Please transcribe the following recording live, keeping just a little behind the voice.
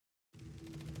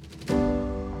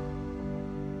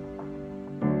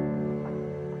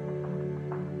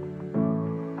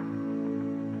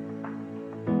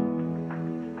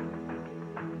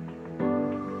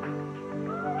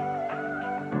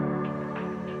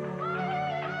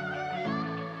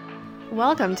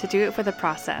Welcome to Do It for the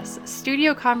Process,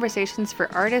 studio conversations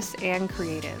for artists and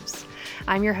creatives.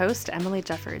 I'm your host, Emily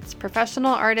Jeffords,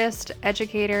 professional artist,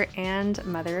 educator, and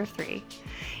mother of three.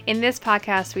 In this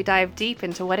podcast, we dive deep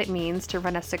into what it means to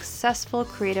run a successful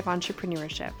creative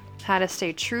entrepreneurship, how to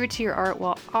stay true to your art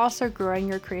while also growing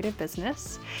your creative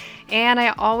business. And I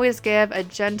always give a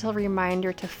gentle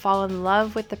reminder to fall in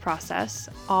love with the process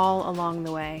all along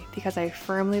the way, because I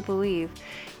firmly believe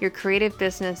your creative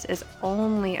business is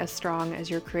only as strong as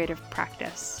your creative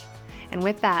practice. And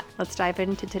with that, let's dive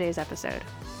into today's episode.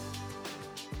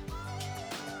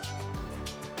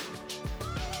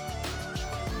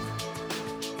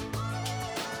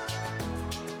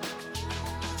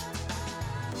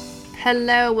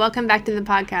 Hello, welcome back to the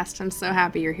podcast. I'm so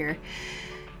happy you're here.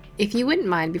 If you wouldn't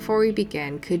mind, before we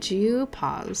begin, could you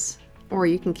pause? Or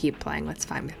you can keep playing, that's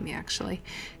fine with me actually.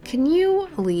 Can you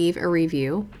leave a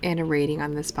review and a rating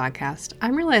on this podcast?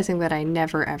 I'm realizing that I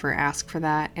never ever ask for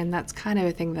that, and that's kind of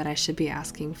a thing that I should be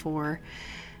asking for.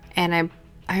 And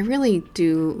I really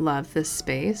do love this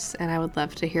space, and I would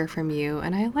love to hear from you,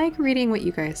 and I like reading what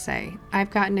you guys say.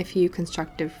 I've gotten a few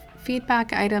constructive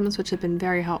feedback items, which have been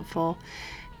very helpful,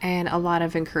 and a lot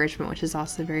of encouragement, which is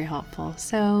also very helpful.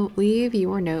 So leave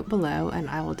your note below and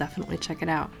I will definitely check it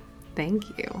out.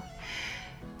 Thank you.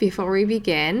 Before we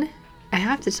begin, I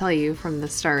have to tell you from the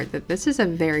start that this is a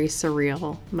very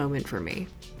surreal moment for me.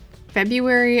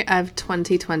 February of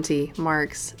 2020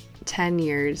 marks 10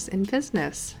 years in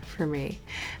business for me.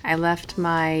 I left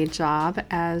my job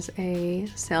as a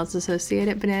sales associate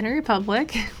at Banana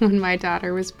Republic when my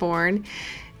daughter was born.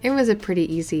 It was a pretty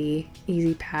easy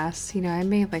pass. You know, I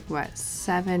made like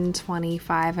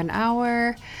 $7.25 an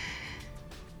hour.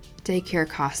 Daycare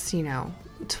costs,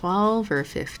 $12 or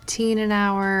 $15 an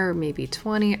hour, maybe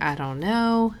 $20, I don't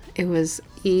know. It was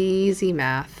easy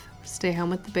math. Stay home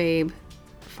with the babe,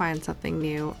 find something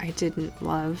new. I didn't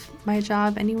love my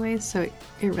job anyway, so it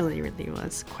really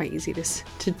was quite easy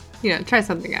to try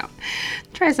something out.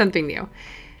 Try something new.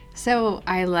 So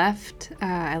I left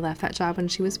that job when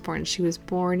she was born. She was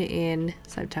born in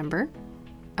September,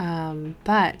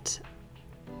 but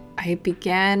I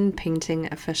began painting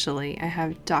officially. I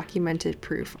have documented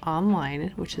proof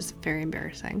online, which is very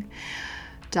embarrassing.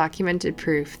 Documented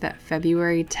proof that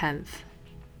February 10th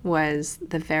was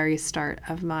the very start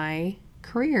of my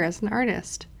career as an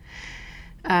artist.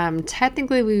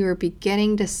 Technically, we were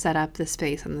beginning to set up the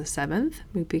space on the 7th.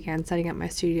 We began setting up my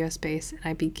studio space, and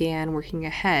I began working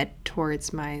ahead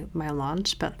towards my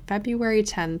launch. But February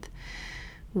 10th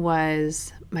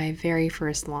was my very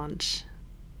first launch,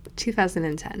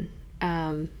 2010.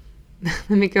 Let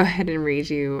me go ahead and read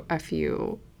you a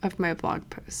few of my blog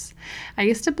posts. I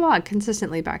used to blog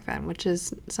consistently back then, which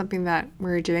is something that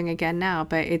we're doing again now,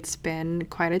 but it's been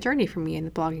quite a journey for me in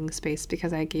the blogging space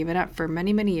because I gave it up for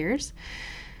many, many years.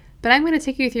 But I'm going to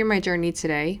take you through my journey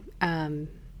today,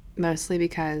 mostly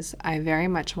because I very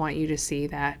much want you to see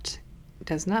that it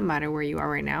does not matter where you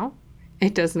are right now.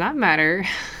 It does not matter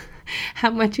how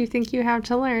much you think you have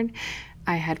to learn.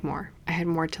 I had more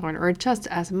to learn, or just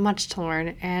as much to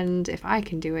learn. And if I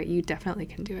can do it, you definitely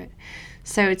can do it.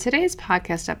 So today's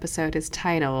podcast episode is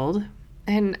titled,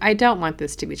 and I don't want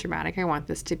this to be dramatic. I want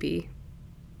this to be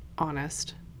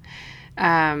honest.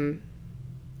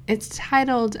 It's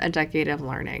titled A Decade of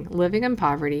Learning, Living in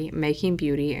Poverty, Making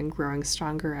Beauty, and Growing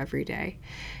Stronger Every Day.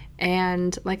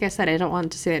 And like I said, I don't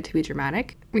want to say that to be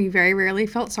dramatic. We very rarely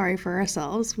felt sorry for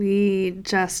ourselves. We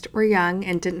just were young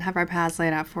and didn't have our paths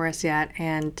laid out for us yet,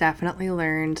 and definitely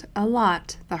learned a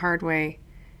lot the hard way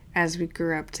as we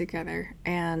grew up together.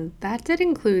 And that did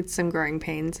include some growing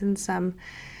pains and some,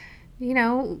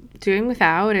 doing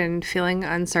without and feeling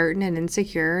uncertain and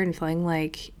insecure and feeling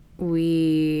like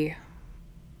we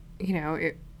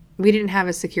didn't have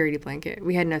a security blanket.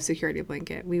 We had no security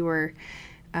blanket. We were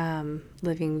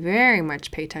living very much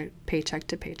paycheck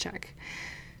to paycheck.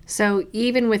 So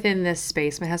even within this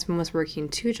space, my husband was working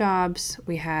 2 jobs.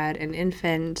 We had an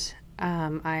infant.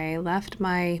 I left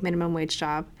my minimum wage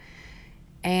job,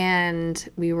 and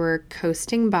we were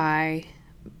coasting by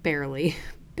barely.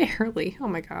 Oh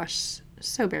my gosh,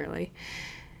 so barely.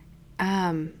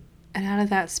 And out of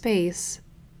that space,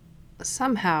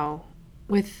 somehow,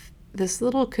 with this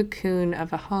little cocoon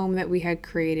of a home that we had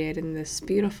created and this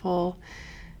beautiful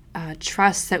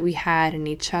trust that we had in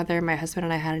each other, my husband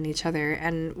and I had in each other,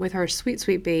 and with our sweet,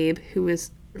 sweet babe, who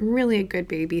was really a good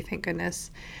baby, thank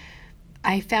goodness,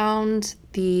 I found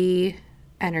the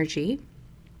energy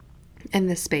and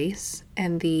the space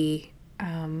and the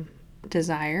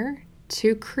desire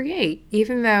to create,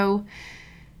 even though,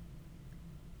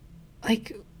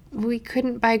 like, we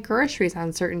couldn't buy groceries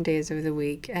on certain days of the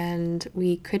week, and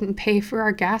we couldn't pay for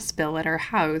our gas bill at our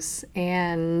house,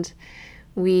 and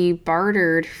we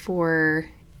bartered for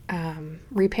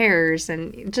repairs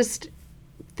and just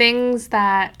things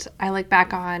that I look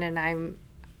back on, and I'm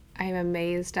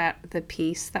amazed at the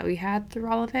peace that we had through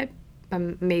all of it.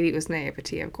 Maybe it was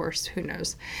naivety, of course, who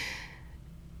knows.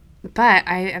 But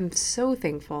I am so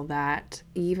thankful that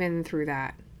even through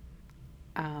that,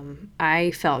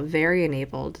 I felt very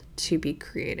enabled to be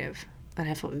creative, and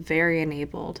I felt very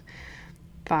enabled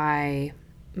by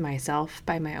myself,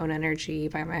 by my own energy,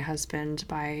 by my husband,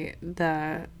 by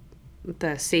the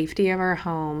safety of our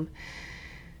home,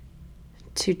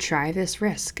 to try this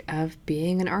risk of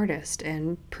being an artist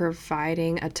and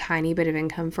providing a tiny bit of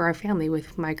income for our family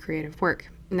with my creative work.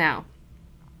 Now,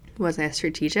 was I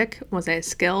strategic? Was I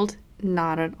skilled?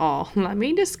 Not at all. Let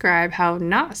me describe how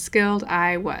not skilled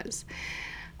I was.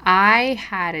 I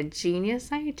had a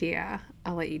genius idea.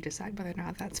 I'll let you decide whether or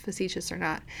not that's facetious or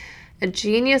not. A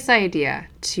genius idea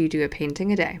to do a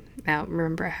painting a day. Now,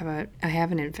 remember, I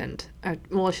have an infant.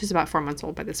 Well, she's about 4 months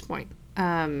old by this point.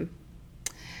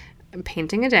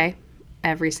 Painting a day,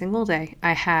 every single day.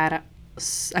 I had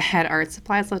art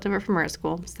supplies left over from art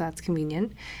school, so that's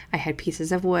convenient. I had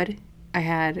pieces of wood. I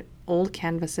had old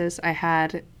canvases. I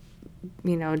had,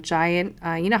 giant,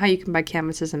 you know how you can buy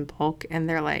canvases in bulk, and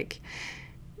they're like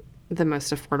the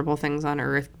most affordable things on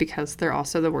earth because they're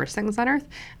also the worst things on earth.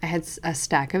 I had a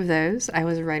stack of those. I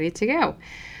was ready to go.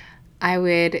 I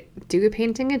would do a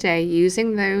painting a day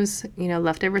using those,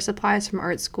 leftover supplies from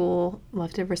art school,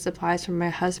 leftover supplies from my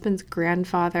husband's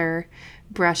grandfather,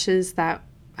 brushes that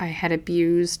I had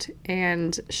abused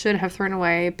and should have thrown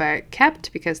away, but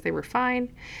kept because they were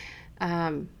fine.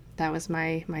 That was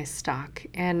my stock.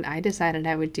 And I decided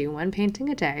I would do one painting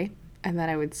a day, and that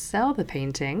I would sell the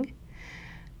painting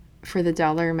for the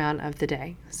dollar amount of the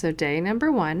day. So day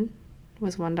number 1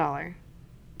 was $1.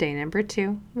 Day number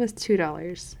 2 was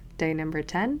 $2. Day number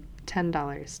 10,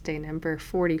 $10. Day number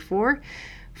 44,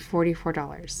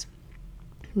 $44.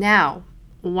 Now,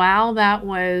 while that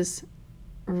was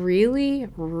really,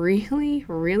 really,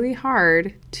 really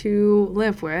hard to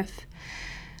live with,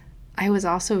 I was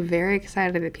also very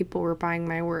excited that people were buying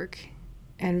my work,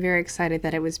 and very excited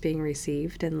that it was being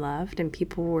received and loved, and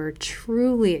people were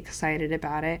truly excited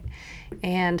about it,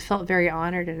 and felt very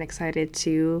honored and excited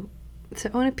to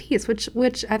own a piece,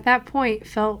 which at that point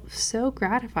felt so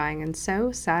gratifying and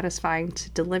so satisfying to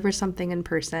deliver something in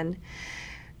person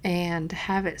and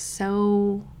have it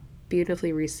so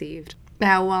beautifully received.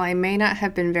 Now, while I may not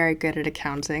have been very good at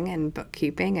accounting and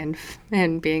bookkeeping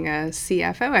and being a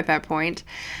CFO at that point,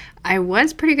 I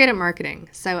was pretty good at marketing.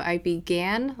 So I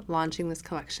began launching this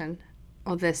collection.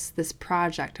 Well, this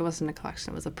project. It wasn't a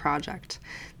collection, it was a project.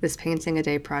 This painting a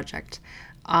day project.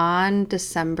 On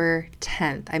December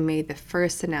 10th, I made the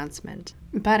first announcement.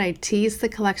 But I teased the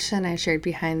collection, I shared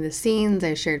behind the scenes,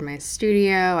 I shared my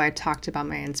studio, I talked about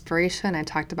my inspiration, I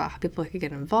talked about how people could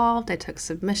get involved, I took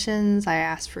submissions, I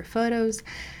asked for photos.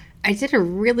 I did a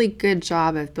really good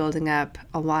job of building up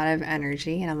a lot of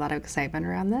energy and a lot of excitement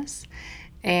around this.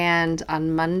 And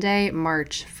on Monday,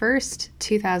 March 1st,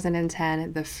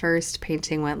 2010, the first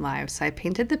painting went live. So I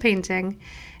painted the painting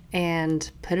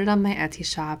and put it on my Etsy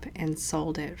shop and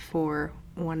sold it for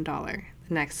 $1.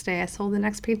 The next day I sold the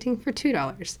next painting for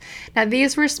 $2. Now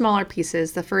these were smaller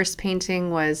pieces. The first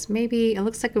painting was maybe, it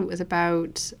looks like it was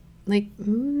about like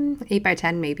 8 by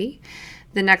 10 maybe.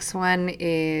 The next one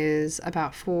is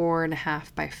about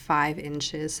 4.5 by 5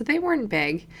 inches. So they weren't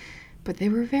big, but they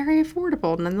were very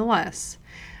affordable nonetheless.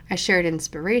 I shared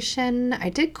inspiration. I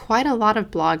did quite a lot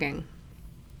of blogging.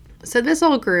 So this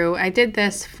all grew. I did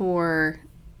this for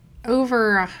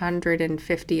over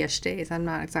 150-ish days. I'm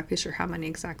not exactly sure how many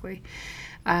exactly.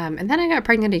 And then I got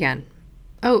pregnant again.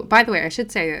 Oh, by the way, I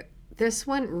should say that this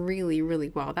went really, really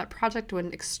well. That project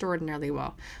went extraordinarily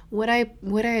well. Would I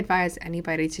advise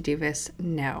anybody to do this?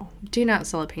 No. Do not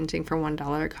sell a painting for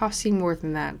 $1. It costs you more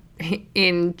than that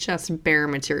in just bare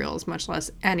materials, much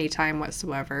less any time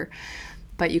whatsoever.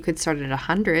 But you could start at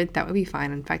 100. That would be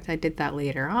fine. In fact, I did that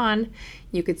later on.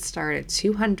 You could start at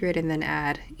 200 and then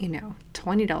add,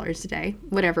 $20 a day,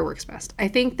 whatever works best. I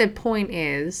think the point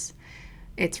is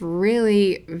it's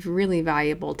really, really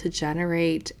valuable to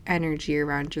generate energy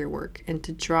around your work and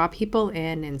to draw people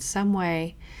in some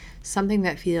way, something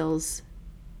that feels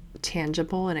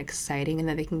tangible and exciting and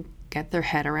that they can get their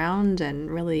head around and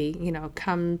really,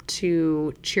 come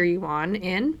to cheer you on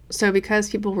in. So because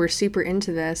people were super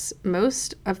into this,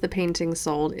 most of the paintings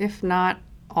sold, if not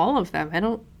all of them.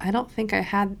 I don't think I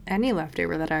had any left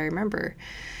over that I remember.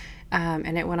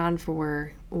 And it went on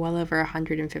for well over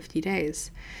 150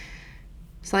 days.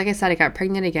 So like I said, I got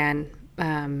pregnant again.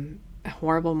 A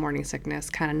horrible morning sickness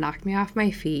kind of knocked me off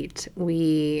my feet.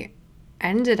 We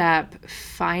ended up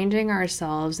finding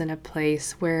ourselves in a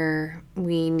place where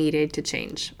we needed to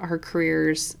change. Our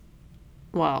careers,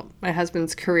 well, my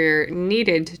husband's career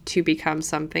needed to become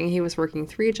something. He was working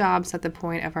 3 jobs at the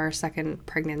point of our second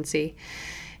pregnancy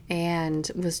and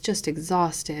was just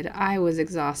exhausted. I was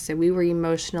exhausted. We were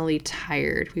emotionally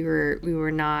tired. We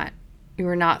were not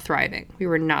thriving. We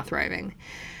were not thriving.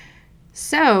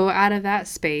 So, out of that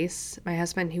space, my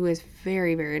husband, who is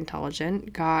very, very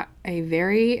intelligent, got a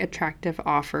very attractive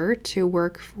offer to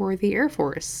work for the Air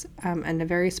Force in a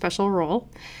very special role.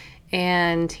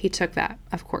 And he took that,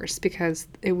 of course, because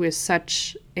it was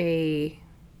such a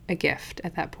gift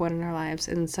at that point in our lives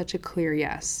and such a clear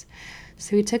yes.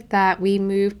 So he took that. We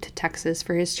moved to Texas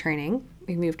for his training.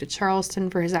 We moved to Charleston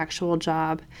for his actual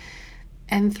job.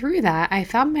 And through that, I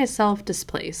found myself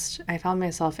displaced. I found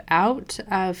myself out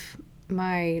of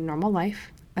my normal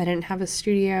life. I didn't have a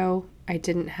studio. I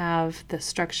didn't have the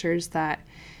structures that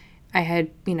I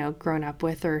had, grown up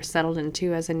with or settled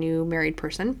into as a new married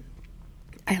person.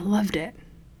 I loved it.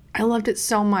 I loved it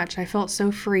so much. I felt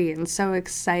so free and so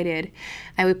excited.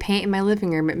 I would paint in my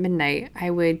living room at midnight. I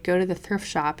would go to the thrift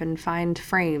shop and find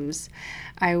frames.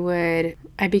 I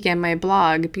began my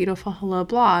blog, Beautiful Hello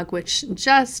Blog, which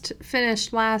just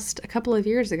finished a couple of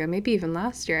years ago, maybe even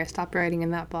last year. I stopped writing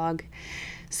in that blog.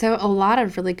 So a lot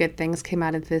of really good things came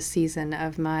out of this season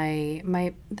of the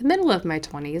middle of my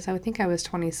 20s. I would think I was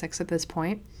 26 at this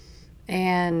point.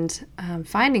 And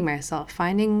finding myself,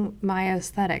 finding my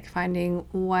aesthetic, finding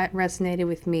what resonated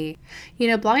with me.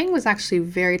 Blogging was actually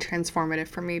very transformative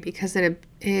for me because it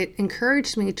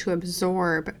encouraged me to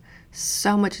absorb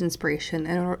so much inspiration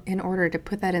in order to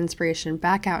put that inspiration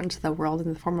back out into the world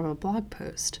in the form of a blog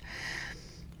post.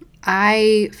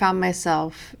 I found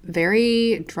myself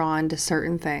very drawn to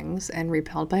certain things and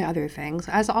repelled by other things,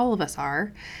 as all of us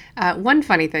are. One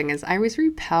funny thing is I was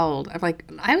repelled. I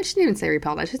shouldn't even say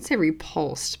repelled. I should say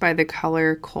repulsed by the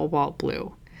color cobalt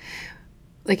blue.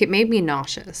 It made me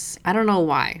nauseous. I don't know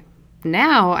why.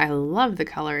 Now I love the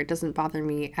color. It doesn't bother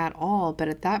me at all. But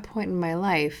at that point in my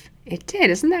life, it did.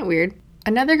 Isn't that weird?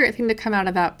 Another great thing to come out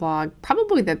of that blog,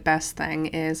 probably the best thing,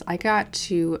 is I got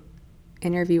to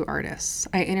interview artists.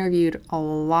 I interviewed a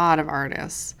lot of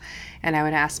artists, and I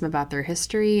would ask them about their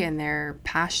history and their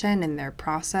passion and their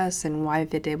process and why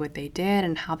they did what they did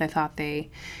and how they thought they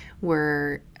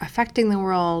were affecting the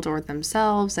world or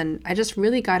themselves. And I just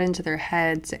really got into their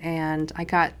heads, and I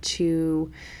got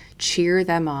to cheer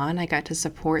them on. I got to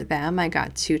support them. I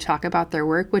got to talk about their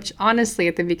work, which honestly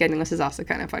at the beginning, this is also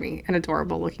kind of funny and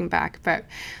adorable looking back, but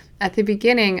at the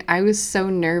beginning, I was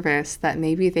so nervous that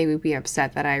maybe they would be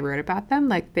upset that I wrote about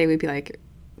them. They would be like,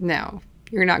 no,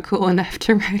 you're not cool enough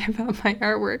to write about my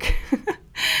artwork.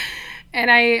 And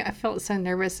I felt so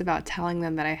nervous about telling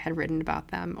them that I had written about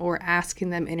them or asking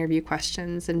them interview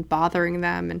questions and bothering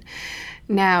them. And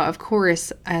now, of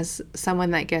course, as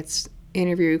someone that gets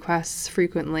interview requests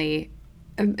frequently,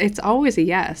 it's always a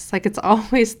yes. It's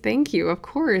always thank you, of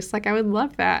course. I would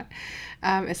love that.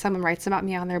 If someone writes about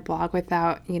me on their blog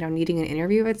without, needing an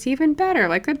interview, it's even better.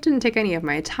 That didn't take any of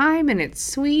my time, and it's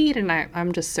sweet, and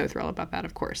I'm just so thrilled about that,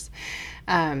 of course.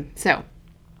 So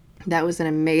that was an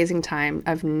amazing time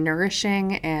of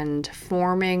nourishing and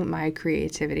forming my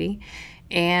creativity,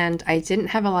 and I didn't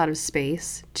have a lot of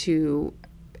space to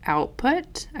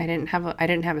output. I didn't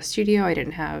have a studio. I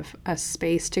didn't have a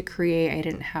space to create. I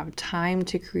didn't have time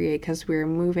to create because we were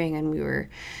moving and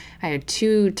I had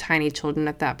 2 tiny children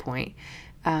at that point.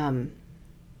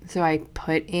 So I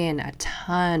put in a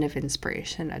ton of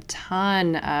inspiration, a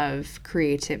ton of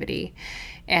creativity,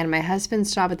 and my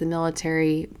husband's job at the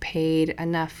military paid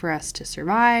enough for us to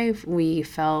survive. We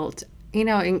felt,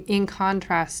 in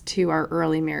contrast to our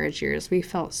early marriage years, we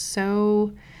felt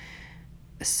so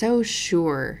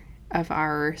sure of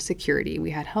our security.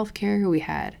 We had healthcare. We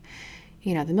had,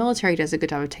 the military does a good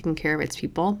job of taking care of its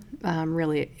people.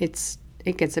 Really,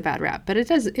 it gets a bad rap, but it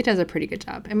does a pretty good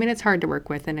job. I mean, it's hard to work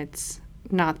with, and it's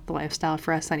not the lifestyle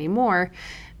for us anymore,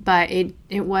 but it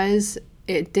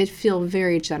did feel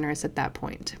very generous at that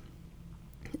point.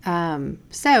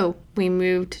 So we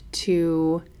moved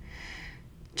to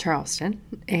Charleston,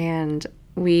 and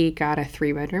we got a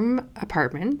 3-bedroom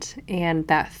apartment, and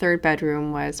that 3rd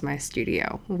bedroom was my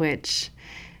studio, which,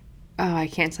 I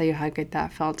can't tell you how good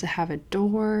that felt to have a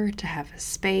door, to have a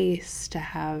space, to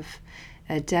have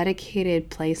a dedicated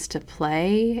place to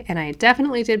play. And I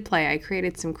definitely did play. I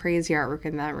created some crazy artwork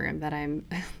in that room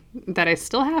that I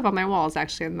still have on my walls,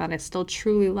 actually, and that I still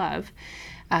truly love.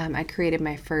 I created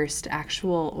my first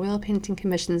actual oil painting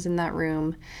commissions in that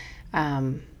room.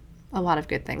 a lot of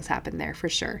good things happened there for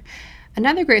sure.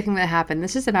 Another great thing that happened,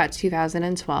 this is about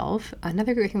 2012.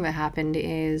 Another great thing that happened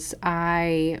is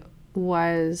I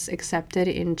was accepted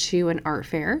into an art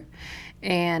fair,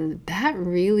 and that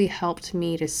really helped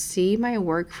me to see my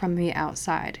work from the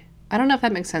outside. I don't know if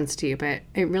that makes sense to you, but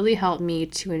it really helped me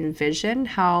to envision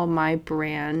how my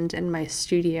brand and my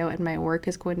studio and my work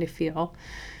is going to feel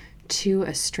to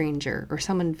a stranger or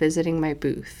someone visiting my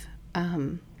booth.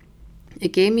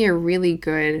 It gave me a really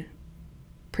good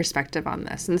perspective on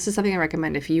this. And this is something I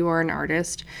recommend. If you are an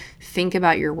artist, think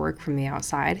about your work from the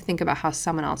outside. Think about how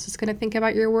someone else is going to think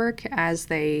about your work as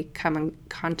they come in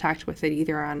contact with it,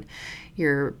 either on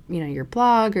your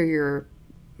blog or your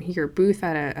booth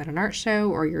at an art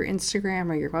show, or your Instagram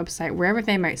or your website, wherever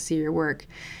they might see your work.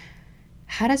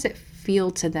 How does it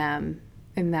feel to them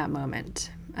in that moment?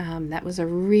 That was a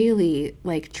really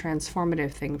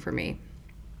transformative thing for me.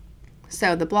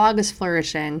 So the blog is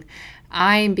flourishing.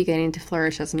 I'm beginning to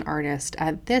flourish as an artist.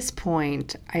 At this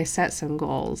point, I set some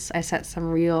goals. I set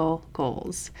some real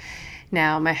goals.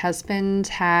 Now, my husband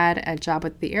had a job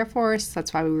with the Air Force.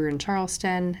 That's why we were in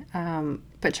Charleston.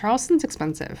 But Charleston's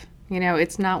expensive.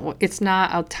 It's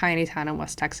not a tiny town in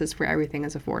West Texas where everything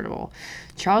is affordable.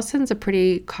 Charleston's a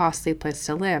pretty costly place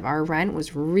to live. Our rent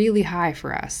was really high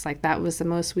for us. That was the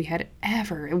most we had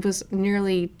ever. It was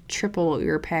nearly triple what we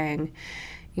were paying,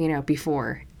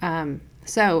 before.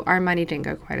 So our money didn't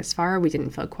go quite as far. We didn't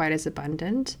feel quite as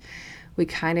abundant. We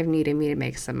kind of needed me to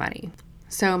make some money.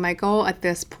 So my goal at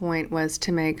this point was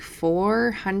to make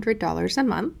 $400 a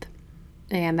month,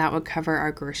 and that would cover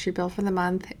our grocery bill for the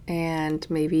month and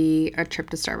maybe a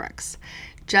trip to Starbucks.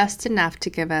 Just enough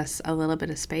to give us a little bit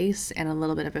of space and a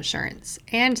little bit of assurance,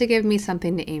 and to give me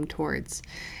something to aim towards.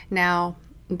 Now,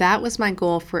 that was my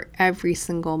goal for every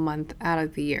single month out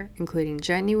of the year, including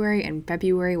January and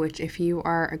February, which if you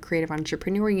are a creative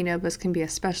entrepreneur, this can be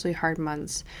especially hard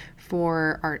months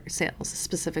for art sales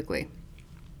specifically.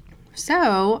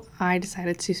 So I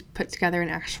decided to put together an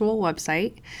actual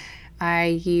website. I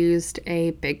used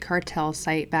a Big Cartel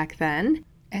site back then,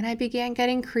 and I began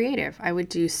getting creative. I would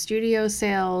do studio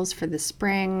sales for the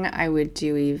spring. I would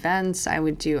do events. I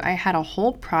had a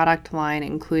whole product line,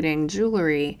 including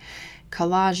jewelry,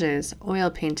 collages, oil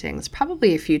paintings,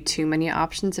 probably a few too many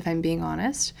options if I'm being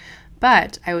honest,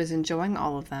 but I was enjoying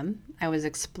all of them. I was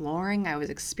exploring, I was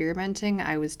experimenting,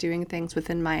 I was doing things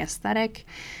within my aesthetic,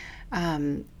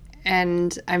 and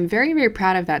I'm very, very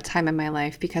proud of that time in my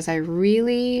life because I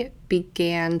really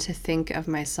began to think of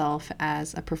myself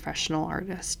as a professional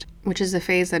artist, which is a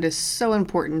phase that is so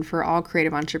important for all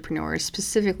creative entrepreneurs,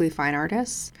 specifically fine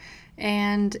artists.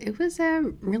 And it was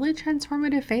a really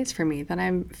transformative phase for me that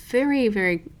I'm very,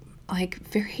 very,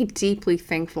 very deeply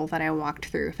thankful that I walked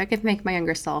through. If I could thank my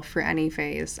younger self for any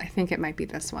phase, I think it might be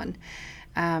this one.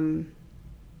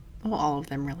 All of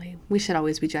them, really. We should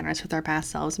always be generous with our past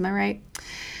selves, am I right?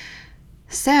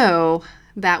 So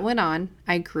that went on.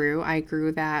 I grew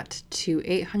that to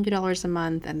 $800 a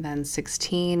month, and then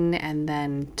 $16,000, and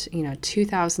then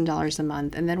 $2,000 a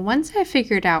month. And then once I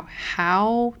figured out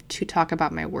how to talk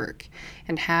about my work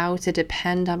and how to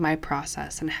depend on my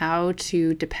process and how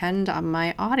to depend on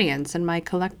my audience and my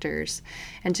collectors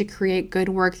and to create good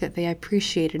work that they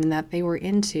appreciated and that they were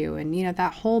into, and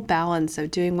that whole balance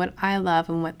of doing what I love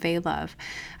and what they love,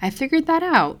 I figured that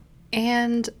out,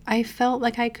 and I felt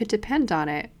like I could depend on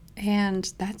it.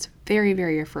 And that's very,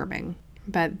 very affirming.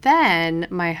 But then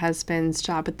my husband's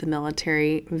job at the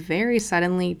military very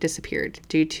suddenly disappeared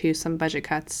due to some budget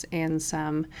cuts and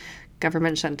some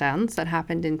government shutdowns that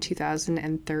happened in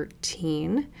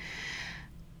 2013.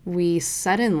 We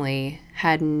suddenly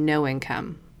had no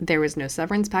income. There was no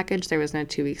severance package. There was no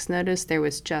 2 weeks notice. There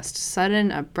was just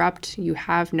sudden, abrupt, you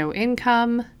have no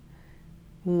income.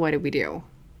 What did we do?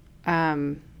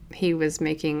 He was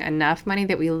making enough money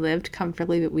that we lived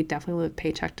comfortably, but we definitely lived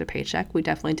paycheck to paycheck. We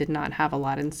definitely did not have a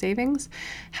lot in savings.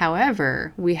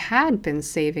 However, we had been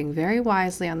saving very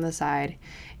wisely on the side,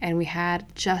 and we had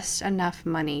just enough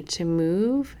money to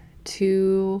move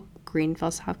to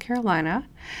Greenville, South Carolina,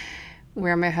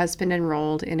 where my husband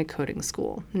enrolled in a coding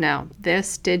school. Now,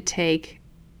 this did take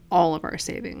all of our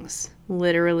savings,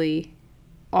 literally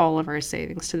all of our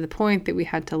savings, to the point that we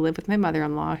had to live with my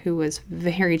mother-in-law, who was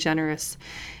very generous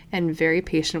and very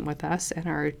patient with us and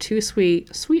our two sweet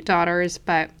daughters,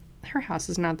 but her house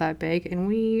is not that big, and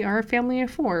we are a family of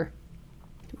 4.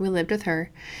 We lived with her.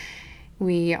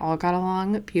 We all got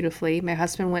along beautifully. My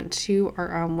husband went to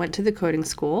the coding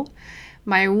school.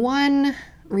 My one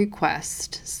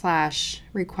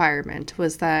request/requirement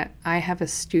was that I have a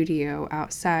studio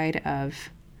outside of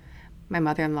my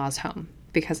mother-in-law's home.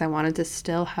 because I wanted to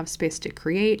still have space to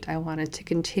create. I wanted to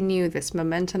continue this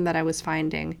momentum that I was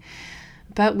finding.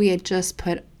 But we had just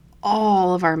put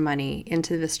all of our money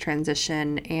into this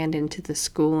transition and into the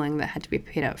schooling that had to be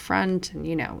paid up front. And,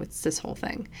 it's this whole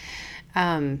thing.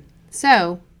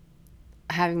 So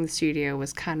having the studio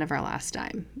was kind of our last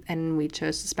dime. And we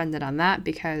chose to spend it on that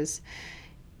because,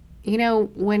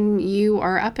 when you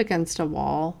are up against a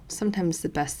wall, sometimes the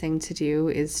best thing to do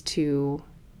is to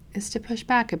push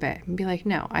back a bit and be like,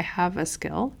 no, I have a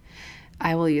skill.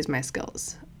 I will use my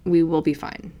skills. We will be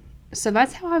fine. So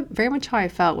that's very much how I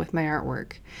felt with my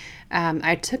artwork.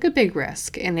 I took a big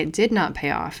risk and it did not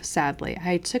pay off, sadly.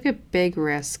 I took a big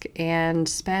risk and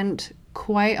spent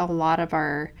quite a lot of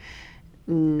our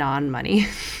non-money.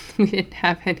 We didn't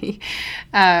have any.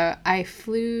 I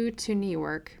flew to New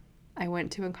York. I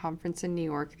went to a conference in New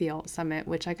York, the Alt Summit,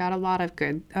 which I got a lot of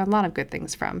good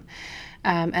things from.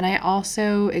 And I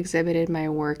also exhibited my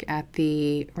work at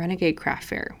the Renegade Craft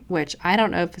Fair, which I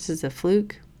don't know if this is a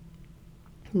fluke.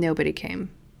 Nobody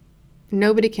came.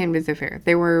 Nobody came to the fair.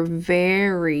 There were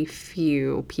very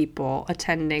few people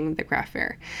attending the craft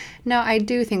fair. Now, I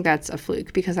do think that's a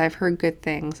fluke because I've heard good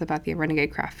things about the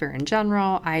Renegade Craft Fair in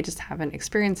general. I just haven't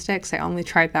experienced it because I only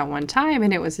tried that one time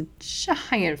and it was a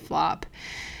giant flop.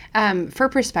 For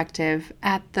perspective,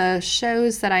 at the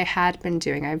shows that I had been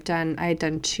doing, I had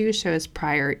done 2 shows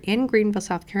prior in Greenville,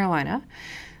 South Carolina,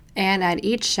 and at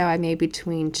each show I made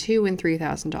between $2,000 and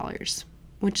 $3,000.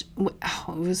 Which, it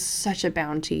was such a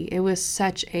bounty. It was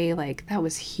such a, that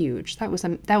was huge. That was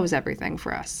everything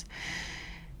for us.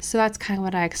 So that's kind of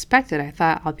what I expected. I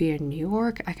thought I'll be in New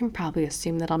York. I can probably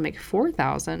assume that I'll make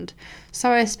 $4,000. So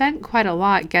I spent quite a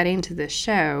lot getting to this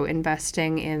show,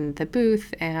 investing in the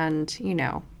booth and,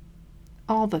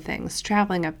 all the things.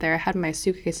 Traveling up there, I had my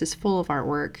suitcases full of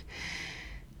artwork.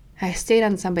 I stayed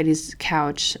on somebody's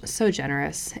couch, so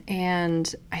generous,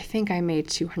 and I think I made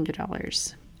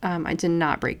 $200. I did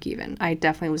not break even. I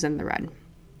definitely was in the red.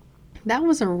 That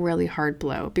was a really hard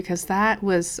blow because I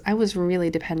was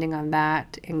really depending on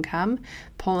that income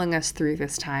pulling us through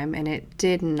this time, and it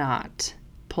did not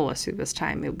pull us through this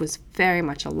time. It was very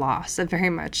much a loss,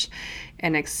 very much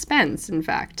an expense, in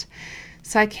fact.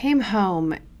 So I came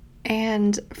home,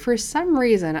 and for some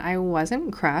reason, I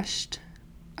wasn't crushed.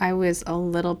 I was a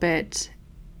little bit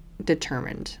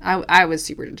determined. I was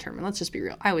super determined. Let's just be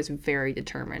real. I was very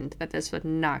determined that this would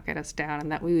not get us down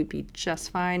and that we would be just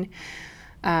fine.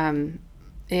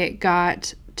 It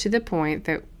got to the point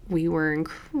that we were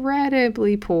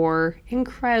incredibly poor.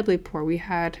 We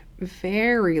had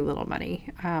very little money,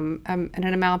 and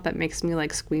an amount that makes me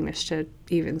squeamish to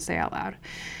even say out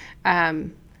loud.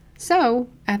 So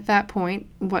at that point,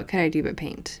 what could I do but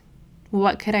paint?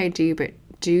 What could I do but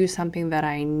do something that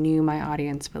I knew my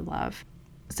audience would love?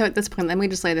 So at this point, let me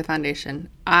just lay the foundation.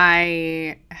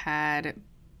 I had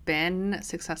been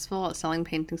successful at selling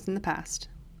paintings in the past.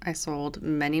 I sold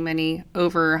many,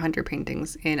 over 100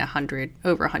 paintings in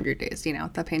over 100 days,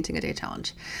 the Painting a Day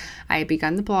challenge. I had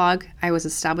begun the blog. I was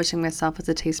establishing myself as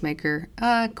a tastemaker,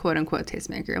 quote unquote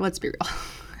tastemaker. Let's be real.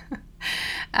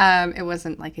 It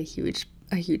wasn't a huge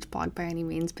blog by any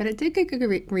means, but it did get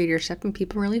good readership and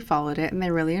people really followed it and they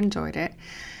really enjoyed it.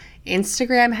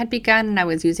 Instagram had begun and I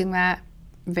was using that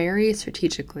very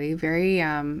strategically, very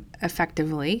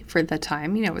effectively for the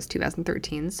time. It was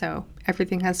 2013, so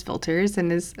everything has filters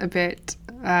and is a bit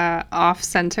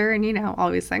off-center and,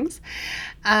 all these things.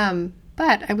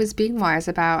 But I was being wise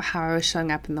about how I was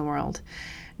showing up in the world.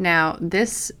 Now,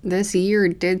 this year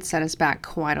did set us back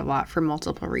quite a lot for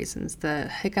multiple reasons. The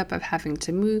hiccup of having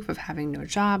to move, of having no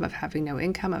job, of having no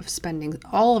income, of spending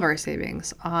all of our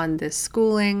savings on this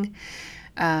schooling,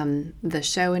 the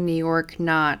show in New York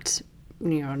not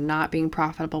being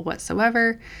profitable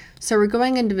whatsoever. So we're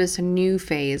going into this new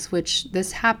phase, which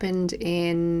this happened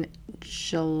in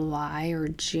July or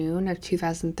June of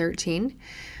 2013,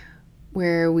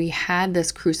 where we had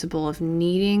this crucible of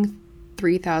needing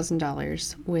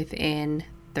 $3,000 within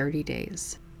 30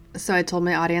 days. So I told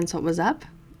my audience what was up.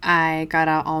 I got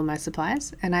out all my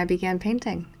supplies and I began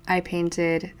painting. I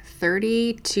painted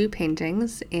 32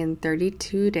 paintings in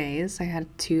 32 days. I had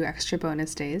 2 extra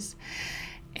bonus days.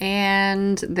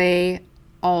 And they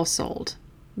all sold.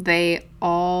 They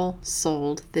all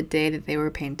sold the day that they were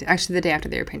painted. Actually, the day after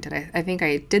they were painted. I think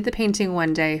I did the painting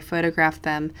one day, photographed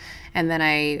them, and then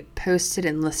I posted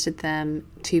and listed them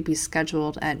to be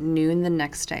scheduled at noon the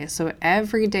next day. So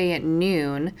every day at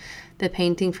noon, the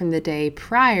painting from the day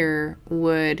prior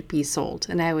would be sold.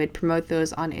 And I would promote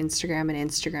those on Instagram and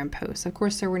Instagram posts. Of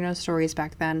course, there were no stories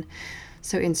back then,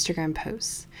 so Instagram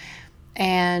posts.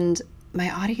 And my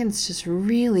audience just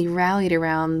really rallied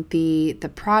around the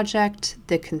project,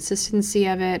 the consistency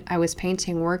of it. I was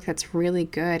painting work that's really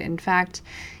good. In fact,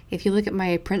 if you look at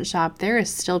my print shop, there is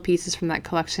still pieces from that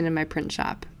collection in my print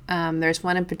shop. There's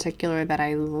one in particular that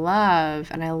I love,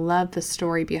 and I love the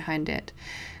story behind it,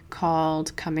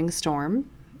 called Coming Storm.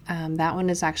 That one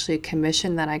is actually a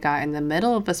commission that I got in the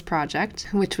middle of this project,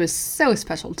 which was so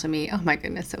special to me. Oh my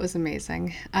goodness, it was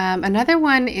amazing. Another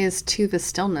one is To the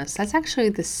Stillness. That's actually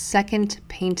the second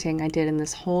painting I did in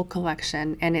this whole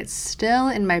collection, and it's still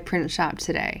in my print shop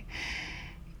today.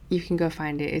 You can go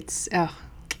find it.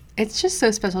 It's just so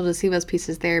special to see those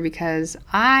pieces there, because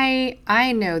I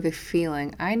know the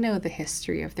feeling. I know the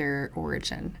history of their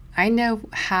origin. I know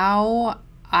how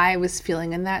I was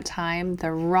feeling in that time,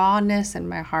 the rawness in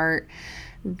my heart,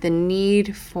 the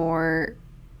need for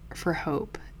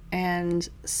hope. And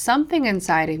something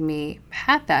inside of me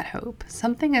had that hope.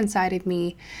 Something inside of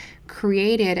me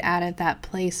created out of that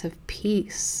place of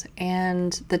peace.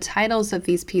 And the titles of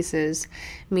these pieces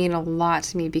mean a lot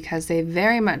to me, because they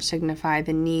very much signify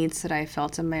the needs that I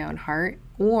felt in my own heart,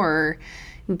 or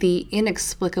the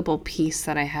inexplicable peace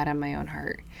that I had in my own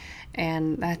heart.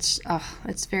 And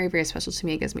it's very, very special to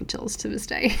me. It gives me chills to this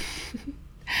day.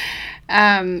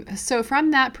 So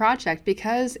from that project,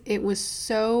 because it was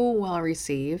so well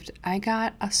received, I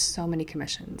got so many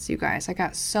commissions, you guys. I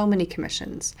got so many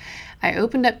commissions. I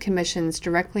opened up commissions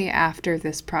directly after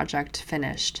this project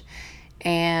finished,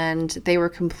 and they were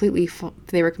completely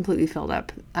filled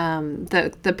up.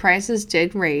 The prices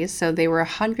did raise, so they were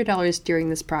 $100 during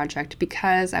this project,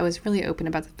 because I was really open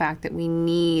about the fact that we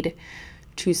need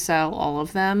to sell all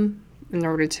of them in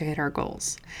order to hit our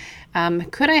goals.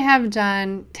 Could I have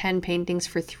done 10 paintings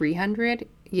for $300?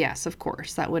 Yes, of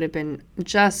course. That would have been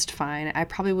just fine. I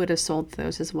probably would have sold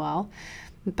those as well.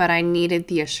 But I needed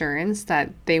the assurance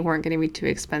that they weren't going to be too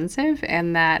expensive,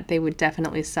 and that they would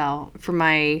definitely sell, for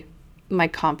my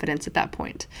confidence at that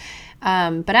point.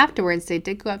 But afterwards, they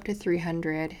did go up to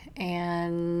 $300,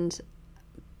 and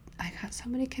I got so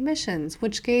many commissions,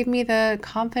 which gave me the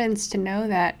confidence to know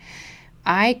that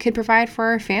I could provide for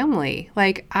our family.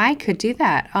 Like, I could do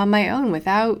that on my own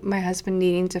without my husband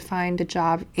needing to find a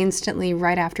job instantly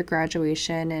right after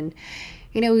graduation. And,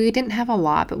 we didn't have a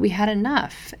lot, but we had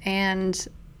enough. And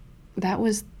that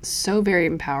was so very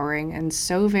empowering and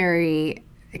so very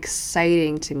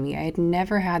exciting to me. I had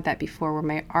never had that before, where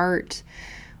my art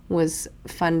was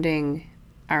funding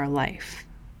our life.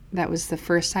 That was the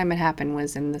first time it happened,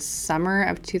 was in the summer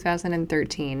of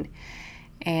 2013.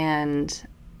 And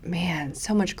man,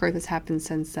 so much growth has happened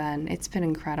since then. It's been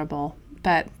incredible.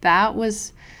 But that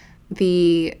was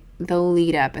the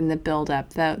lead up and the build up,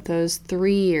 those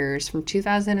 3 years from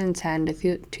 2010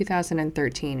 to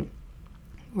 2013,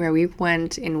 where we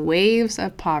went in waves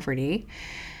of poverty,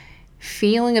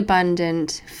 feeling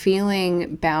abundant,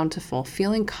 feeling bountiful,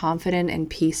 feeling confident and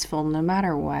peaceful no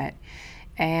matter what,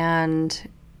 and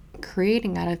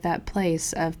creating out of that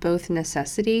place of both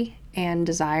necessity and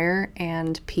desire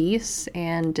and peace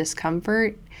and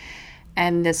discomfort,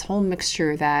 and this whole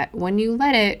mixture that when you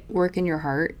let it work in your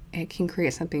heart, it can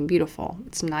create something beautiful.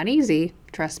 It's not easy.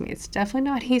 Trust me, it's definitely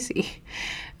not easy.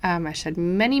 I shed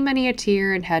many a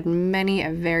tear and had many a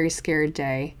very scared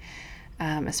day,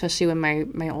 especially when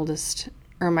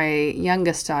my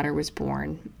youngest daughter was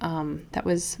born. It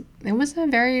was a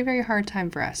very, very hard time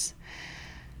for us.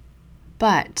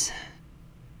 But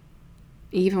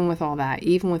even with all that,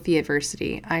 even with the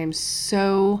adversity, I am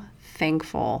so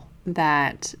thankful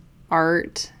that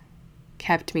art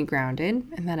kept me grounded,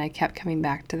 and that I kept coming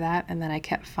back to that, and that I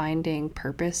kept finding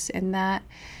purpose in that,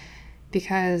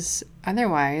 because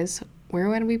otherwise, where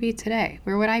would we be today?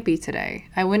 Where would I be today?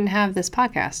 I wouldn't have this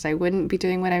podcast. I wouldn't be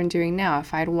doing what I'm doing now.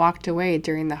 If I'd walked away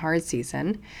during the hard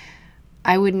season,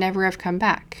 I would never have come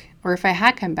back. Or if I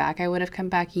had come back, I would have come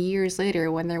back years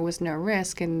later when there was no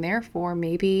risk, and therefore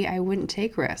maybe I wouldn't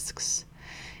take risks.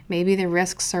 Maybe the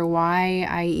risks are why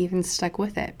I even stuck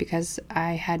with it, because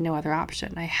I had no other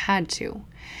option. I had to.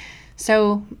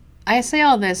 So I say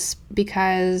all this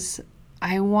because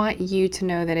I want you to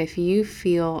know that if you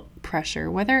feel pressure,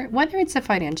 whether it's a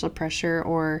financial pressure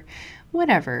or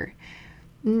whatever,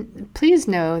 please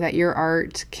know that your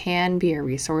art can be a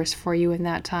resource for you in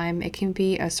that time. It can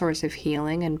be a source of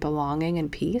healing and belonging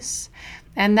and peace.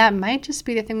 And that might just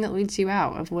be the thing that leads you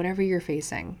out of whatever you're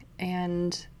facing.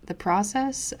 And the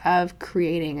process of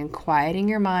creating and quieting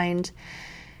your mind,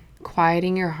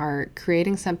 quieting your heart,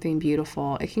 creating something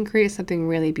beautiful, it can create something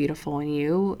really beautiful in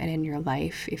you and in your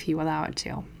life if you allow it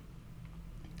to.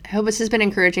 I hope this has been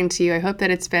encouraging to you. I hope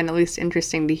that it's been at least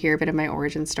interesting to hear a bit of my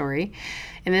origin story.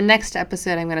 In the next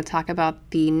episode, I'm going to talk about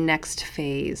the next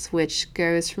phase, which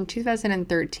goes from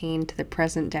 2013 to the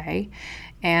present day,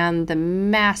 and the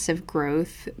massive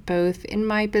growth, both in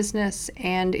my business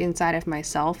and inside of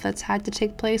myself, that's had to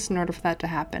take place in order for that to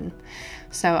happen.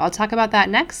 So I'll talk about that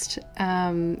next.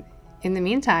 In the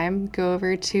meantime, go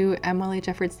over to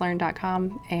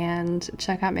emilyjeffordslearn.com and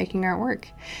check out Making Art Work.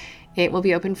 It will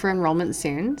be open for enrollment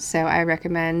soon, so I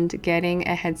recommend getting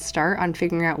a head start on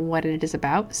figuring out what it is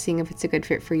about, seeing if it's a good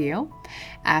fit for you.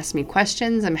 Ask me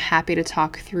questions. I'm happy to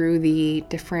talk through the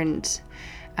different,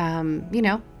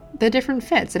 the different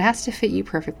fits. It has to fit you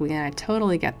perfectly, and I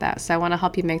totally get that. So I want to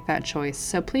help you make that choice.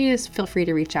 So please feel free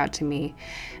to reach out to me.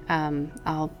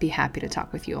 I'll be happy to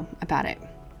talk with you about it.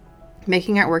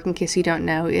 Making Art Work, in case you don't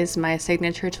know, is my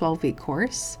signature 12-week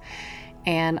course.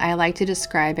 And I like to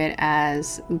describe it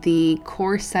as the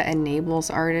course that enables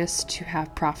artists to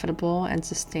have profitable and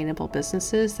sustainable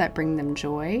businesses that bring them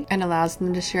joy and allows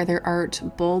them to share their art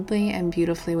boldly and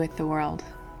beautifully with the world.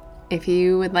 If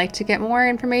you would like to get more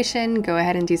information, go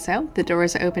ahead and do so. The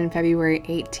doors are open February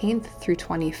 18th through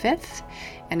 25th.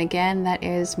 And again, that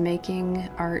is Making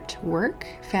Art Work,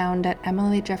 found at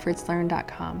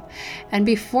emilyjeffordslearn.com. And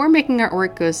before Making Art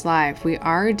Work goes live, we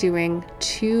are doing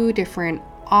 2 different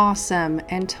awesome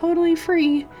and totally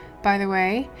free, by the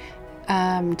way,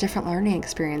 different learning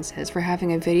experiences. We're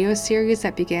having a video series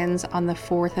that begins on the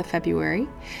 4th of February.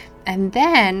 And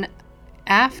then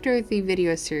after the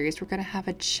video series, we're going to have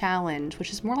a challenge,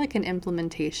 which is more like an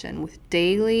implementation with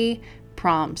daily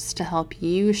prompts to help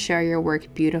you share your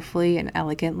work beautifully and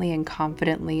elegantly and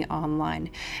confidently online.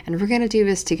 And we're going to do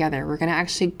this together. We're going to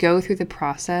actually go through the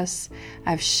process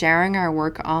of sharing our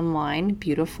work online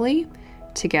beautifully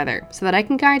together so that I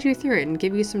can guide you through it and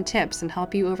give you some tips and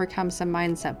help you overcome some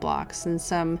mindset blocks and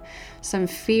some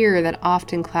fear that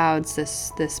often clouds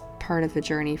this part of the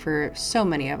journey for so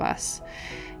many of us.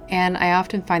 And I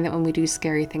often find that when we do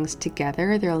scary things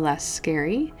together, they're less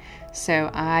scary.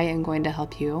 So I am going to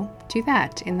help you do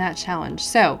that in that challenge.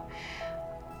 So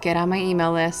get on my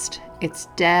email list. It's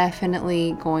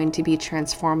definitely going to be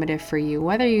transformative for you,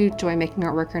 whether you enjoy making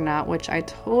artwork or not, which I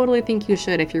totally think you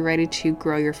should if you're ready to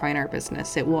grow your fine art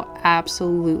business. It will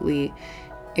absolutely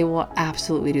do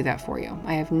that for you.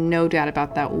 I have no doubt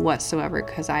about that whatsoever,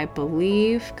 because I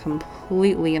believe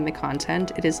completely in the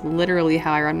content. It is literally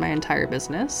how I run my entire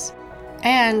business.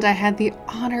 And I had the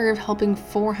honor of helping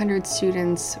 400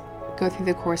 students go through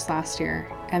the course last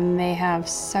year, and they have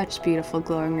such beautiful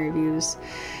glowing reviews.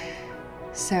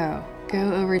 So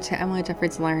go over to Emily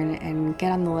Jeffords Learn and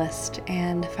get on the list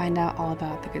and find out all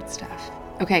about the good stuff.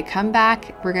 Okay, come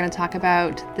back. We're going to talk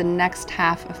about the next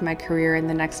half of my career in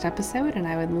the next episode, and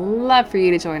I would love for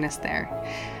you to join us there.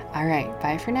 All right,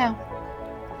 bye for now.